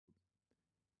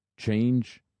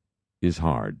Change is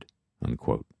hard,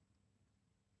 unquote.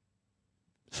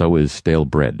 So is stale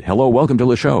bread. Hello, welcome to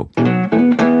the show.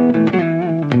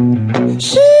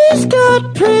 She's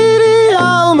got pretty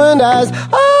almond eyes.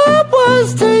 I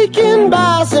was taken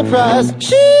by surprise.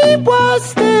 She was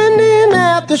standing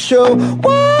at the show.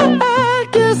 Why, I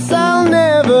guess I'll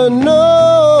never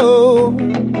know.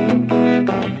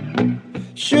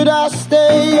 Should I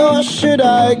stay or should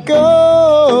I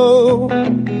go?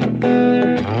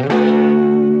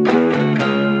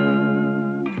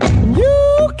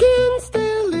 You can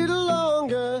stay a little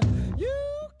longer.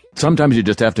 Sometimes you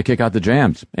just have to kick out the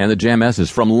jams and the jam-esses.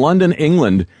 From London,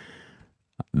 England,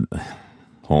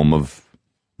 home of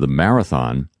the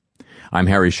marathon, I'm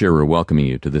Harry Shearer, welcoming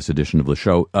you to this edition of the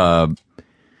show.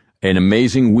 An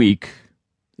amazing week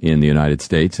in the United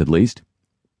States, at least.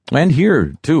 And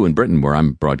here, too, in Britain, where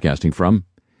I'm broadcasting from.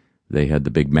 They had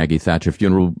the big Maggie Thatcher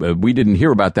funeral. We didn't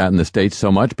hear about that in the States so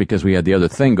much because we had the other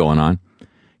thing going on. A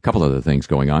couple other things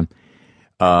going on.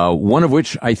 One of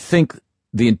which I think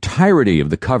the entirety of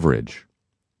the coverage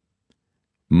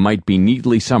might be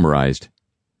neatly summarized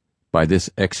by this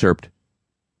excerpt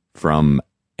from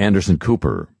Anderson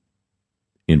Cooper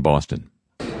in Boston.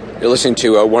 You're listening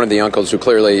to one of the uncles who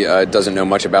clearly doesn't know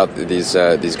much about these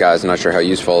guys. I'm not sure how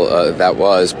useful that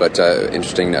was, but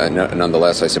interesting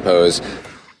nonetheless, I suppose.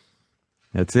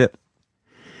 That's it.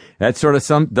 That sort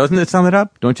of doesn't it sum it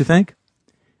up, don't you think?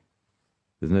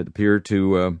 Doesn't it appear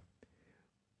to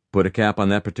put a cap on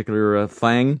that particular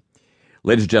thing?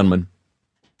 Ladies and gentlemen,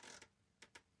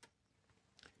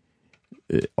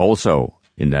 also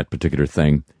in that particular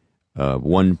thing,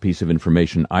 one piece of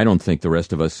information I don't think the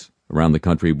rest of us around the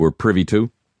country were privy to,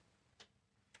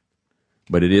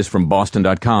 but it is from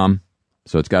Boston.com,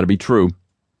 so it's got to be true.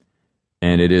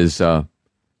 And it is,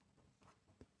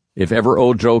 if ever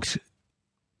old jokes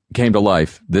came to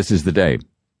life, this is the day.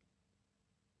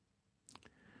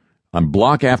 On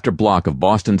block after block of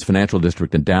Boston's financial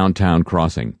district and downtown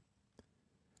crossing,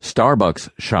 Starbucks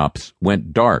shops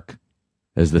went dark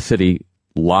as the city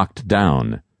locked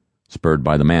down, spurred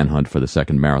by the manhunt for the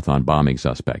second marathon bombing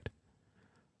suspect.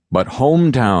 But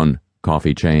hometown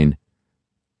coffee chain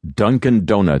Dunkin'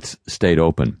 Donuts stayed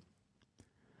open.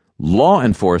 Law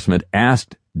enforcement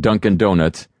asked Dunkin'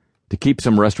 Donuts to keep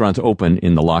some restaurants open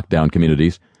in the lockdown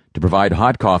communities to provide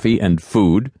hot coffee and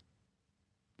food,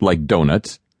 like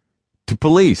donuts, to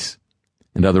police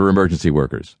and other emergency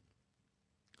workers.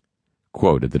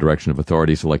 Quote, at the direction of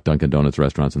authorities, select Dunkin' Donuts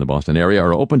restaurants in the Boston area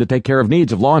are open to take care of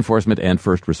needs of law enforcement and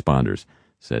first responders,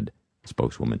 said a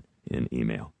spokeswoman in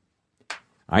email.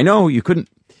 I know, you couldn't.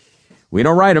 We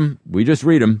don't write them. We just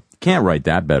read them. Can't write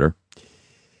that better.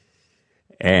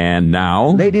 And now,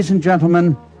 ladies and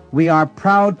gentlemen, we are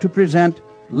proud to present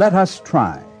Let Us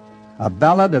Try, a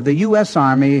ballad of the U.S.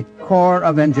 Army Corps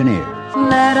of Engineers.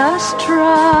 Let us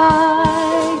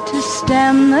try to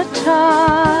stem the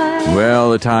tide.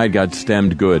 Well, the tide got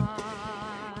stemmed good.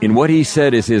 In what he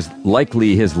said is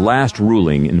likely his last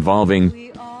ruling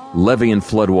involving levee and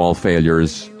flood wall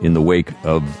failures in the wake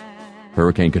of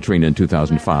Hurricane Katrina in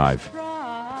 2005.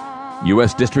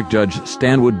 U.S. District Judge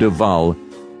Stanwood Duval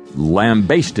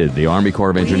lambasted the Army Corps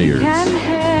of Engineers. We can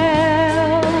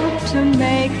help to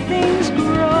make things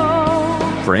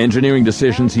grow. For engineering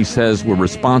decisions he says were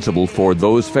responsible for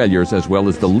those failures as well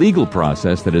as the legal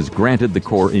process that has granted the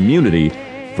Corps immunity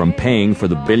from paying for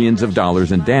the billions of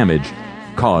dollars in damage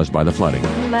caused by the flooding.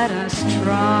 Let us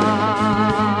try.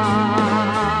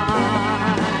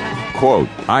 Quote,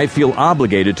 I feel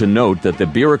obligated to note that the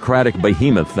bureaucratic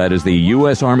behemoth that is the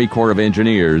U.S. Army Corps of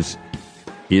Engineers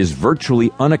is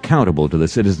virtually unaccountable to the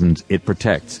citizens it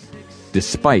protects,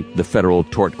 despite the Federal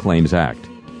Tort Claims Act.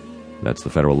 That's the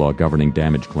federal law governing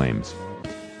damage claims.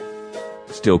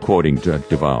 Still quoting Judge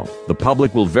Duval, the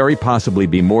public will very possibly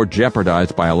be more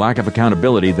jeopardized by a lack of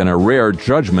accountability than a rare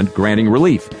judgment granting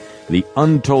relief. The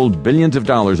untold billions of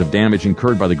dollars of damage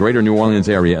incurred by the greater New Orleans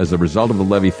area as a result of the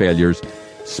levee failures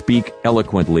speak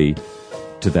eloquently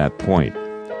to that point,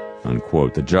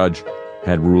 unquote. The judge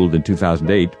had ruled in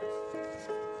 2008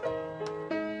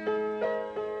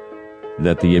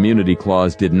 that the immunity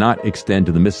clause did not extend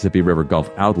to the Mississippi River Gulf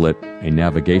outlet, a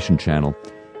navigation channel,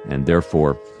 and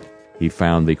therefore he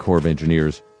found the Corps of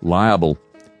Engineers liable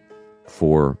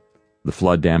for the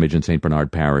flood damage in St.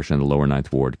 Bernard Parish and the lower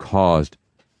Ninth Ward caused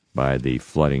by the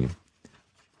flooding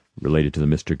related to the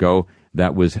Mr. Go.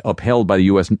 That was upheld by the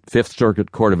U.S. Fifth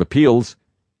Circuit Court of Appeals,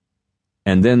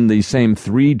 and then the same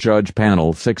three-judge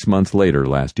panel 6 months later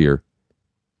last year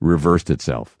reversed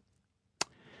itself.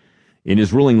 In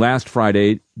his ruling last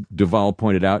Friday, Duval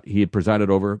pointed out he had presided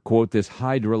over, quote, this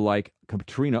Hydra-like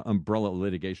Katrina umbrella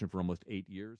litigation for almost 8 years.